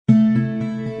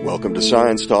Welcome to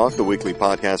Science Talk, the weekly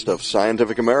podcast of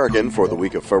Scientific American for the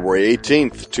week of February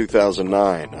 18th,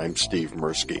 2009. I'm Steve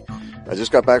Mirsky. I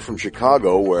just got back from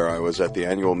Chicago, where I was at the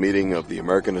annual meeting of the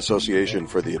American Association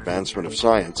for the Advancement of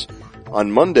Science.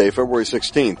 On Monday, February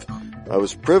 16th, I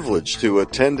was privileged to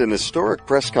attend an historic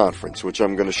press conference, which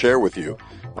I'm going to share with you,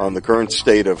 on the current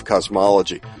state of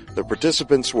cosmology. The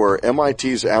participants were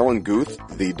MIT's Alan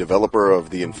Guth, the developer of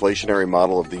the inflationary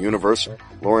model of the universe,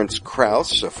 Lawrence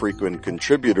Krauss, a frequent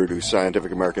contributor to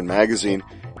Scientific American magazine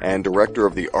and director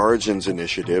of the Origins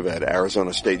Initiative at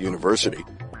Arizona State University,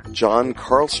 John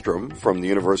Carlstrom from the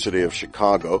University of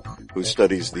Chicago, who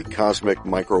studies the cosmic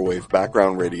microwave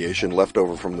background radiation left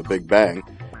over from the Big Bang,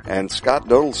 and Scott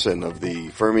Dodelson of the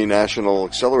Fermi National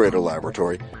Accelerator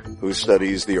Laboratory, who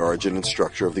studies the origin and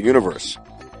structure of the universe.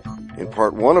 In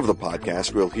part one of the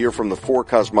podcast, we'll hear from the four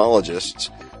cosmologists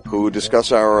who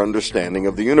discuss our understanding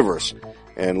of the universe.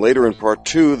 And later in part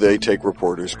two, they take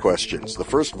reporters' questions. The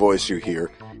first voice you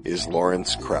hear is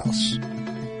Lawrence Krauss.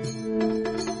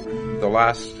 The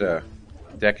last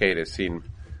decade has seen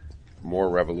more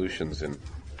revolutions in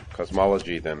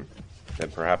cosmology than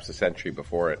perhaps a century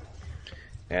before it.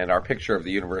 And our picture of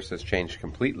the universe has changed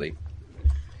completely.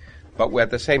 But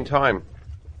at the same time,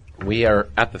 we are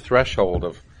at the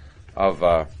threshold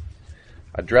of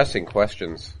addressing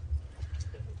questions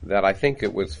that I think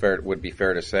would be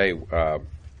fair to say a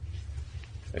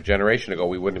generation ago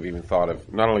we wouldn't have even thought of,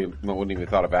 wouldn't even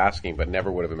thought of asking, but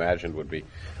never would have imagined would be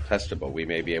testable. We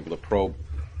may be able to probe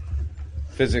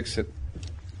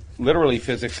literally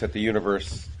physics at the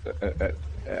universe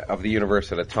of the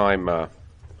universe at a time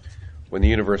when the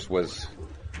universe was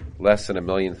less than a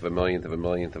millionth of a millionth of a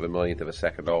millionth of a millionth of a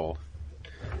second old.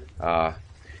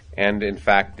 And in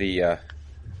fact, the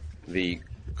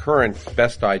current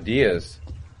best ideas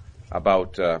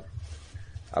about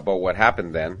what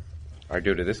happened then are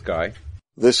due to this guy.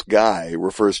 This guy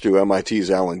refers to MIT's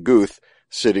Alan Guth,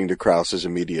 sitting to Krauss's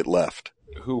immediate left,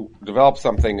 who developed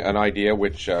an idea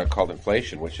which called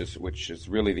inflation, which is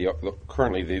really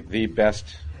currently the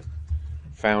best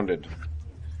founded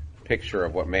picture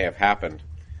of what may have happened,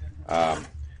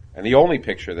 and the only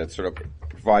picture that sort of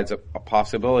provides a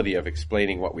possibility of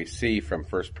explaining what we see from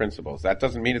first principles. That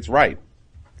doesn't mean it's right,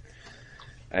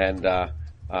 and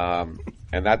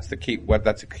that's a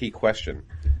key question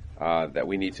that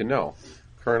we need to know.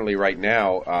 Currently, right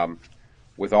now,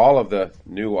 with all of the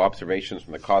new observations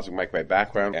from the cosmic microwave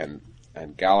background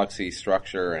and galaxy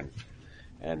structure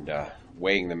and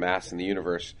weighing the mass in the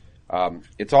universe,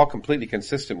 it's all completely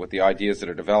consistent with the ideas that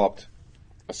are developed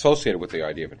associated with the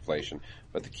idea of inflation.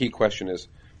 But the key question is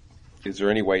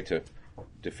there any way to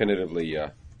definitively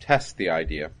test the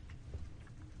idea?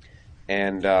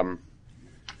 And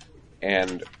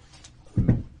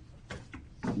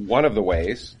one of the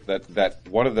ways that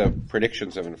one of the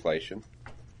predictions of inflation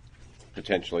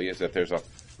potentially is that there's a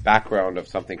background of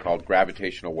something called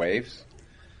gravitational waves,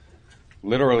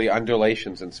 literally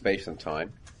undulations in space and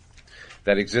time,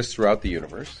 that exists throughout the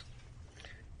universe.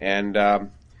 And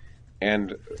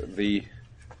the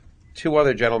two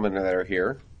other gentlemen that are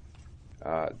here,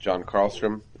 John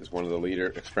Carlstrom is one of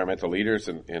the experimental leaders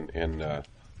in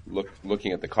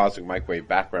looking at the cosmic microwave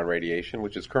background radiation,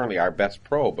 which is currently our best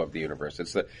probe of the universe.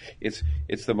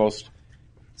 It's the most,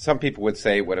 some people would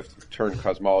say, would have turned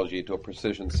cosmology into a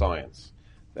precision science,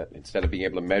 that instead of being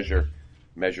able to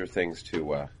measure things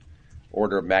to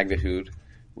order of magnitude,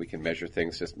 we can measure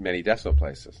things just many decimal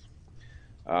places.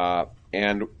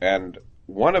 And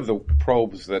one of the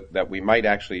probes that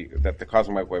the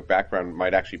cosmic microwave background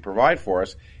might actually provide for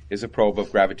us is a probe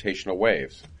of gravitational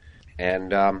waves.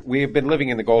 And we have been living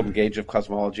in the golden age of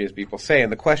cosmology, as people say, and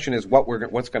the question is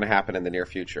what's going to happen in the near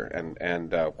future,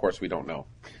 and of course we don't know.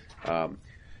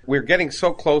 We're getting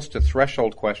so close to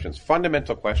threshold questions,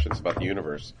 fundamental questions about the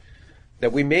universe,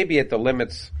 that we may be at the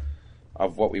limits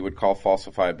of what we would call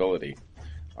falsifiability.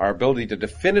 Our ability to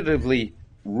definitively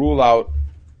rule out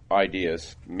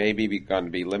ideas may be begun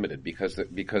to be limited because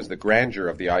the grandeur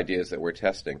of the ideas that we're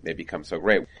testing may become so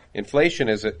great. Inflation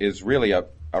is really a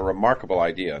remarkable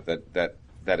idea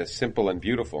that is simple and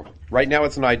beautiful. Right now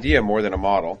it's an idea more than a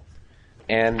model,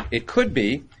 and it could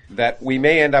be that we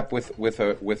may end up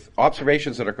with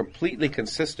observations that are completely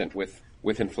consistent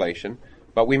with inflation,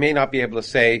 but we may not be able to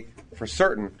say for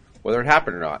certain whether it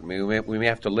happened or not. We may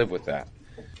have to live with that.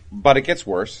 But it gets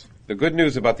worse. The good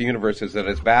news about the universe is that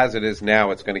as bad as it is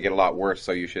now, it's going to get a lot worse,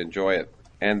 so you should enjoy it.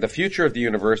 And the future of the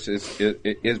universe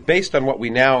is based on what we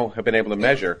now have been able to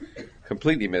measure,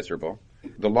 completely miserable.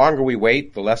 The longer we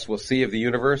wait, the less we'll see of the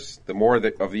universe, the more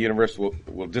of the universe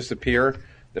will disappear,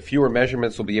 the fewer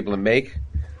measurements we'll be able to make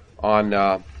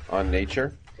on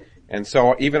nature. And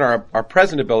so even our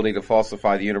present ability to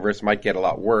falsify the universe might get a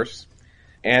lot worse.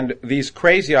 And these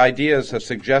crazy ideas have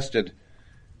suggested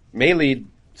may lead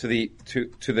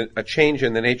to a change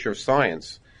in the nature of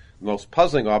science. The most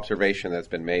puzzling observation that's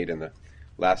been made in the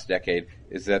last decade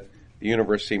is that the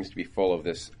universe seems to be full of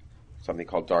this, something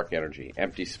called dark energy.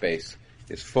 Empty space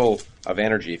is full of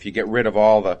energy. If you get rid of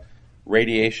all the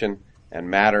radiation and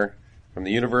matter from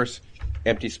the universe,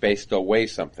 empty space still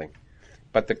weighs something.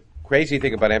 But the crazy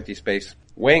thing about empty space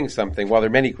weighing something, well, there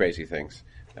are many crazy things.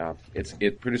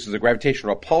 It produces a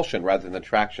gravitational repulsion rather than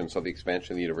attraction, so the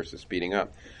expansion of the universe is speeding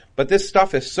up. But this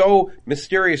stuff is so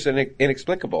mysterious and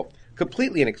inexplicable,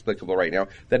 completely inexplicable right now,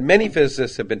 that many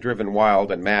physicists have been driven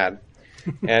wild and mad,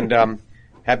 and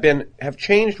have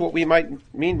changed what we might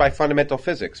mean by fundamental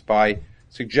physics by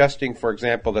suggesting, for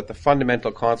example, that the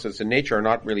fundamental constants in nature are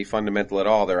not really fundamental at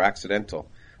all; they're accidental.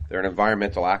 They're an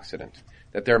environmental accident.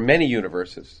 That there are many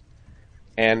universes,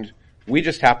 and we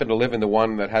just happen to live in the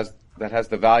one that has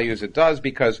the values it does,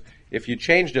 because if you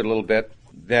changed it a little bit,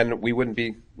 then we wouldn't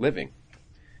be living.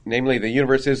 Namely, the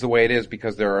universe is the way it is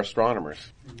because there are astronomers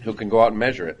who can go out and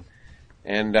measure it.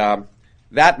 And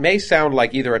that may sound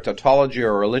like either a tautology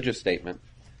or a religious statement,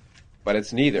 but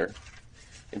it's neither.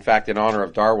 In fact, in honor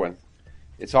of Darwin,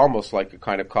 it's almost like a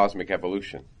kind of cosmic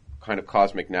evolution, kind of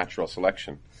cosmic natural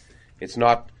selection. It's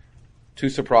not too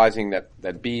surprising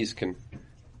that bees can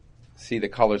see the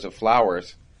colors of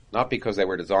flowers, not because they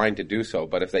were designed to do so,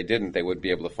 but if they didn't, they would be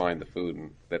able to find the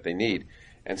food that they need.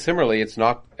 And similarly,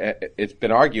 it's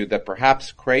been argued that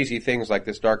perhaps crazy things like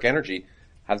this dark energy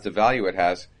has the value it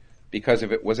has, because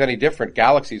if it was any different,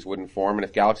 galaxies wouldn't form, and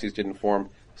if galaxies didn't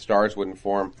form, stars wouldn't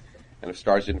form, and if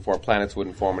stars didn't form, planets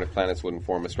wouldn't form, and if planets wouldn't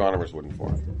form, astronomers wouldn't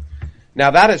form.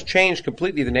 Now that has changed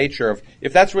completely the nature of,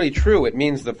 if that's really true, it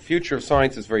means the future of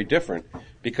science is very different,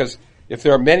 because if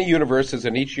there are many universes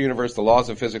and each universe the laws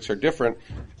of physics are different,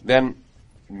 then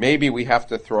maybe we have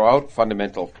to throw out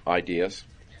fundamental ideas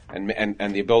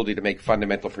and the ability to make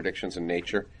fundamental predictions in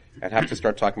nature and have to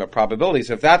start talking about probabilities.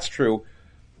 If that's true,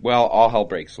 well, all hell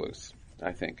breaks loose,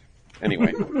 I think.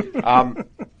 Anyway.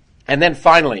 And then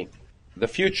finally, the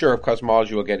future of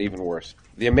cosmology will get even worse.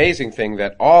 The amazing thing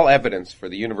that all evidence for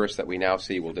the universe that we now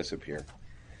see will disappear.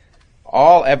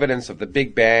 All evidence of the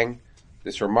Big Bang,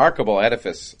 this remarkable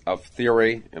edifice of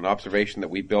theory and observation that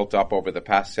we built up over the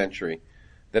past century,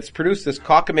 that's produced this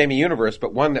cockamamie universe,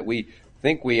 but one that we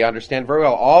think we understand very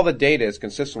well. All the data is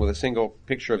consistent with a single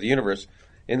picture of the universe.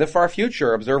 In the far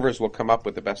future, observers will come up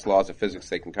with the best laws of physics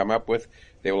they can come up with.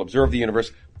 They will observe the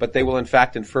universe, but they will in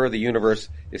fact infer the universe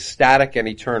is static and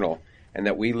eternal, and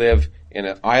that we live in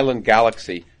an island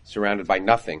galaxy surrounded by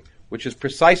nothing, which is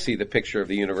precisely the picture of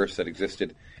the universe that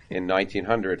existed in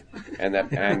 1900, and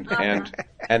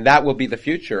that will be the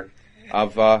future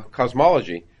of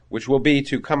cosmology, which will be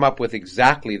to come up with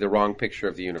exactly the wrong picture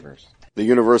of the universe. The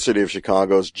University of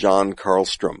Chicago's John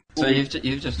Carlstrom. So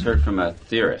you've just heard from a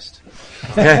theorist.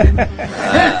 And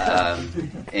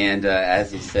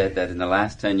as he said, that in the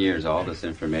last 10 years, all this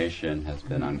information has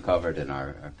been uncovered and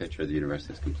our picture of the universe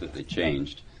has completely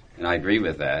changed. And I agree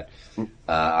with that.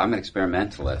 I'm an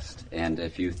experimentalist. And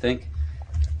if you think,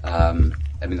 the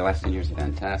last 10 years are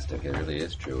fantastic. It really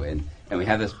is true. And we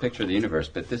have this picture of the universe,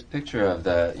 but this picture of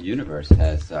the universe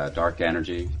has dark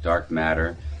energy, dark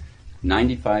matter.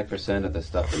 95% of the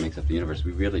stuff that makes up the universe,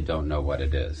 we really don't know what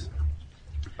it is.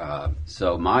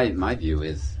 So my view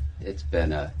is it's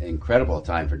been an incredible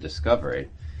time for discovery,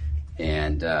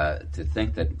 and to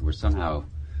think that we're somehow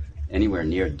anywhere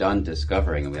near done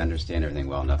discovering and we understand everything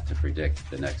well enough to predict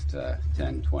the next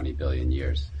 10, 20 billion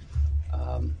years,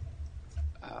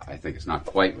 I think it's not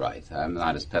quite right. I'm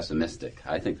not as pessimistic.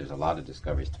 I think there's a lot of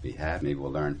discoveries to be had. Maybe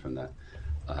we'll learn from the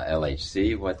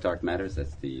LHC, what dark matter is.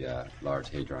 That's the Large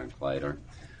Hadron Collider.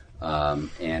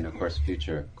 And, of course,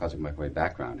 future cosmic microwave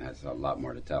background has a lot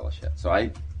more to tell us yet. So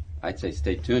I'd say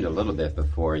stay tuned a little bit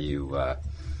before you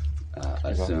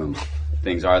assume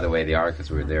things are the way they are,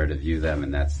 because we're there to view them,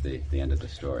 and that's the end of the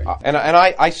story. And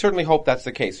I certainly hope that's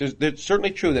the case. It's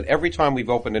certainly true that every time we've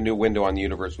opened a new window on the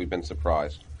universe, we've been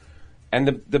surprised.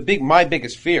 And my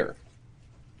biggest fear,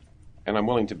 and I'm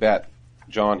willing to bet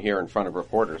John here in front of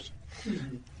reporters,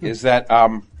 is that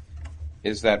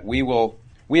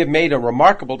we have made a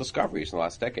remarkable discoveries in the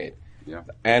last decade. Yeah.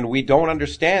 And we don't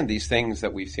understand these things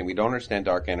that we've seen. We don't understand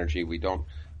dark energy. We don't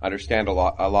understand a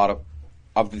lot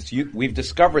of this. We've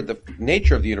discovered the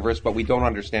nature of the universe, but we don't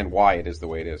understand why it is the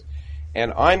way it is.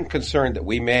 And I'm concerned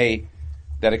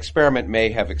that experiment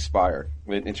may have expired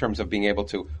in terms of being able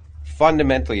to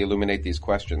fundamentally illuminate these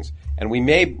questions. And we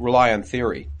may rely on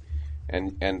theory.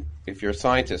 And if you're a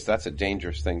scientist, that's a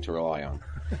dangerous thing to rely on.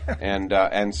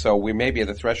 And so we may be at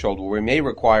a threshold where we may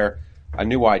require a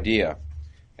new idea,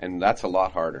 and that's a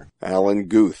lot harder. Alan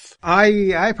Guth.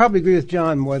 I probably agree with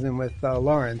John more than with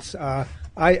Lawrence.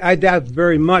 I doubt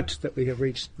very much that we have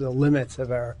reached the limits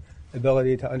of our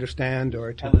ability to understand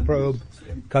or to probe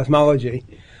cosmology.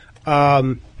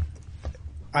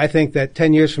 I think that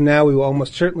 10 years from now we will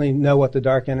almost certainly know what the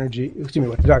dark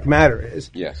matter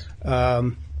is. Yes.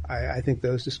 I think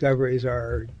those discoveries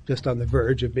are just on the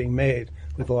verge of being made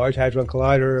with the Large Hadron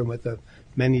Collider and with the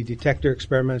many detector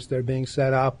experiments that are being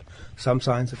set up, some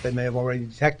signs that they may have already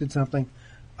detected something.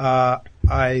 I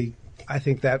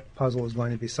think that puzzle is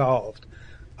going to be solved.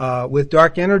 With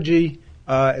dark energy,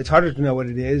 it's harder to know what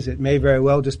it is. It may very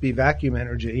well just be vacuum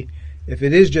energy. If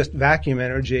it is just vacuum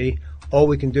energy, all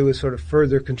we can do is sort of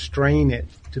further constrain it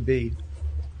to be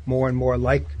more and more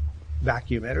like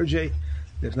vacuum energy.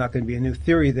 There's not going to be a new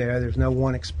theory there. There's no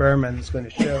one experiment that's going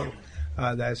to show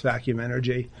that it's vacuum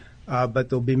energy. But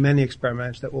there'll be many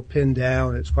experiments that will pin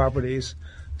down its properties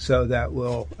so that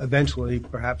we'll eventually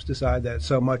perhaps decide that it's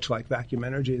so much like vacuum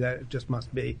energy that it just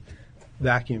must be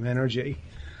vacuum energy.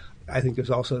 I think there's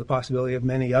also the possibility of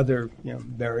many other,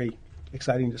 very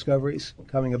exciting discoveries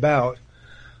coming about.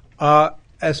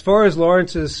 As far as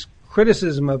Lawrence's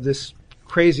criticism of this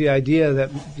crazy idea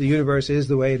that the universe is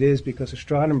the way it is because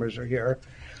astronomers are here,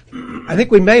 I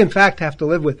think we may in fact have to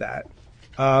live with that.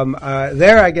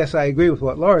 There, I guess I agree with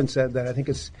what Lawrence said, that I think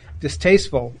it's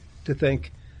distasteful to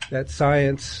think that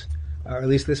science, or at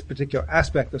least this particular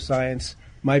aspect of science,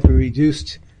 might be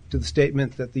reduced to the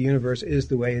statement that the universe is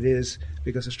the way it is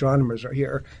because astronomers are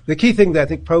here. The key thing that I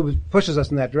think pushes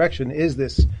us in that direction is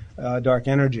this dark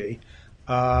energy.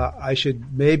 I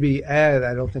should maybe add,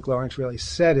 I don't think Lawrence really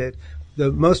said it,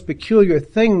 the most peculiar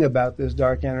thing about this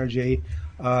dark energy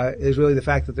is really the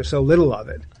fact that there's so little of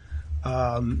it.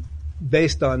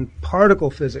 Based on particle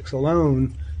physics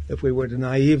alone, if we were to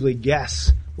naively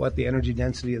guess what the energy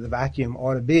density of the vacuum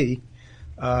ought to be,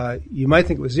 you might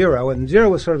think it was zero, and zero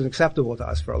was sort of acceptable to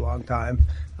us for a long time.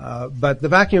 But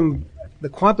the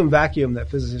quantum vacuum that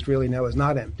physicists really know is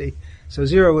not empty, so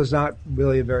zero was not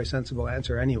really a very sensible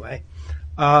answer anyway.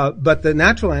 But the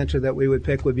natural answer that we would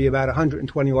pick would be about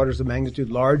 120 orders of magnitude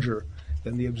larger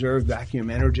than the observed vacuum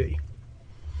energy.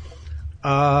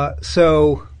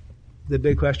 So the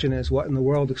big question is, what in the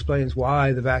world explains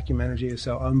why the vacuum energy is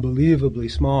so unbelievably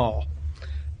small?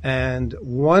 And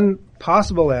one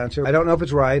possible answer, I don't know if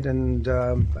it's right, and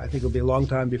I think it'll be a long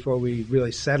time before we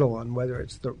really settle on whether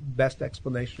it's the best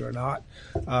explanation or not.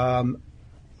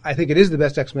 I think it is the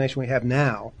best explanation we have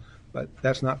now, but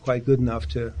that's not quite good enough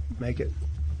to make it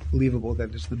believable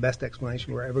that it's the best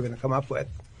explanation we're ever going to come up with.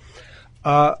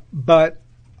 But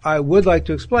I would like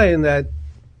to explain that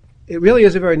it really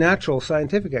is a very natural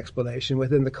scientific explanation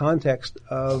within the context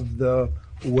of the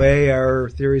way our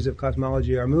theories of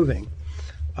cosmology are moving.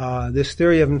 This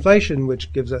theory of inflation,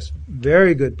 which gives us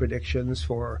very good predictions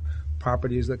for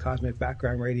properties of the cosmic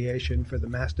background radiation, for the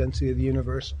mass density of the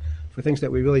universe, for things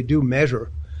that we really do measure,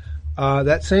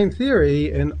 that same theory,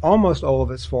 in almost all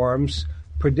of its forms,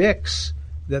 predicts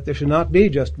that there should not be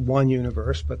just one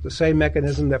universe, but the same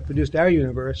mechanism that produced our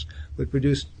universe would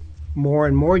produce more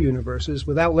and more universes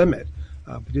without limit,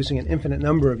 producing an infinite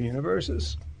number of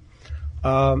universes.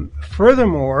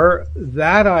 Furthermore,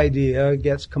 that idea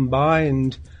gets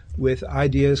combined with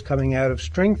ideas coming out of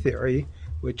string theory,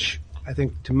 which I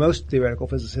think to most theoretical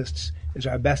physicists is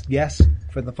our best guess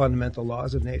for the fundamental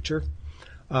laws of nature.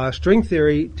 String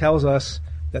theory tells us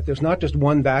that there's not just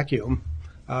one vacuum,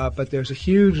 but there's a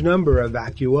huge number of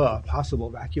vacua, possible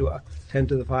vacua, 10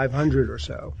 to the 500 or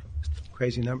so,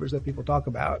 crazy numbers that people talk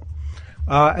about.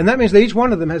 And that means that each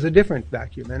one of them has a different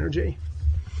vacuum energy.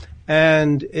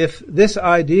 And if this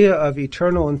idea of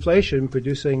eternal inflation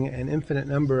producing an infinite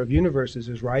number of universes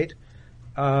is right,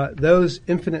 those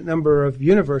infinite number of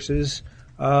universes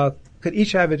could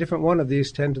each have a different one of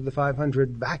these 10 to the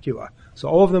 500 vacua. So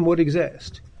all of them would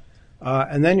exist.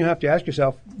 And then you have to ask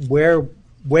yourself, where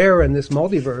in this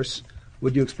multiverse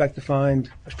would you expect to find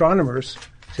astronomers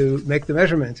to make the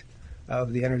measurement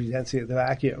of the energy density of the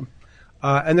vacuum?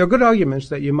 And there are good arguments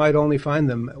that you might only find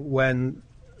them when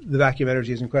the vacuum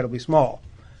energy is incredibly small,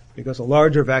 because a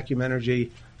larger vacuum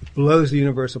energy blows the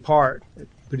universe apart. It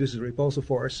produces a repulsive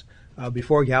force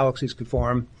before galaxies could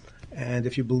form. And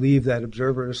if you believe that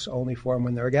observers only form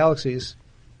when there are galaxies,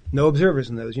 no observers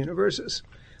in those universes.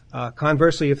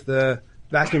 Conversely, if the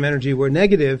vacuum energy were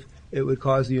negative, it would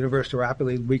cause the universe to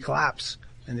rapidly recollapse,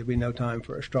 and there'd be no time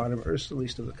for astronomers, at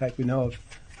least of the type we know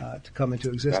of, to come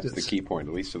into existence. That's the key point,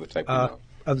 at least of the type we know.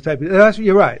 Of the type,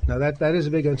 you're right. No, that is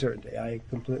a big uncertainty. I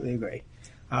completely agree.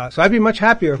 So I'd be much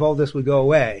happier if all this would go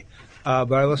away.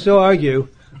 But I will still argue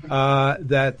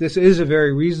that this is a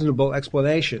very reasonable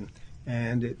explanation,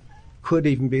 and it could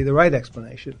even be the right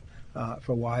explanation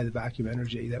for why the vacuum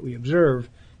energy that we observe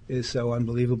is so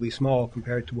unbelievably small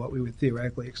compared to what we would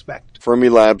theoretically expect.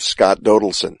 Fermilab's Scott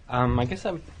Dodelson. I guess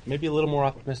I'm maybe a little more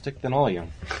optimistic than all of you.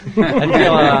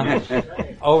 I feel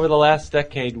over the last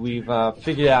decade we've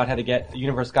figured out how to get the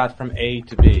universe got from A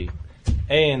to B.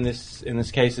 A in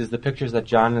this case is the pictures that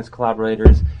John and his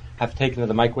collaborators have taken of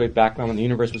the microwave background when the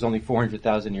universe was only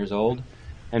 400,000 years old.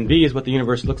 And B is what the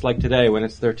universe looks like today when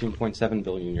it's 13.7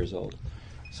 billion years old.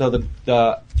 So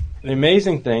the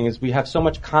amazing thing is we have so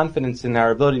much confidence in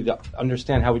our ability to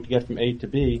understand how we get from A to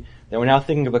B that we're now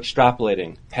thinking of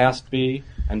extrapolating past B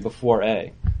and before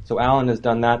A. So Alan has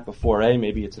done that before A,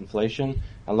 maybe it's inflation,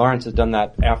 and Lawrence has done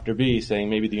that after B, saying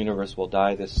maybe the universe will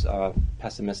die this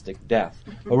pessimistic death.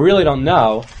 But we really don't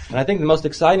know, and I think the most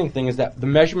exciting thing is that the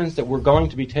measurements that we're going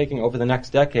to be taking over the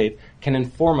next decade can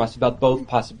inform us about both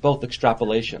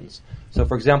extrapolations. So,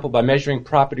 for example, by measuring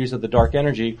properties of the dark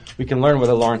energy, we can learn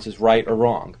whether Lawrence is right or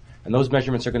wrong. And those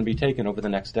measurements are going to be taken over the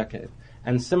next decade.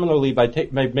 And similarly, by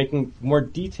making more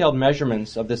detailed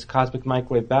measurements of this cosmic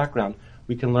microwave background,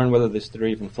 we can learn whether this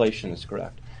theory of inflation is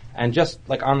correct. And just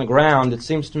like on the ground, it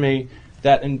seems to me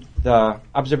that the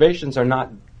observations are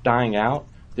not dying out.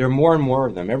 There are more and more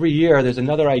of them. Every year, there's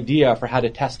another idea for how to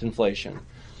test inflation.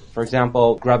 For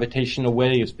example, gravitational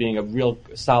waves being a real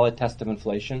solid test of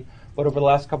inflation. But over the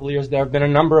last couple of years, there have been a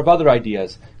number of other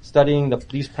ideas studying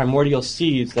these primordial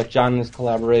seeds that John and his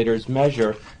collaborators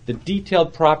measure, the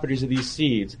detailed properties of these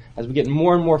seeds. As we get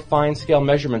more and more fine-scale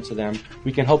measurements of them,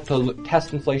 we can hope to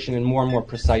test inflation in more and more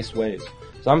precise ways.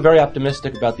 So I'm very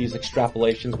optimistic about these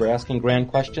extrapolations. We're asking grand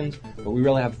questions, but we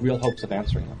really have real hopes of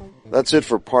answering them. That's it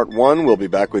for Part 1. We'll be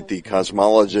back with the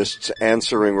cosmologists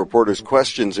answering reporters'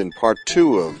 questions in Part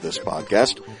 2 of this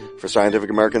podcast. For Scientific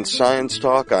American Science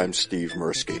Talk, I'm Steve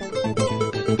Mirsky.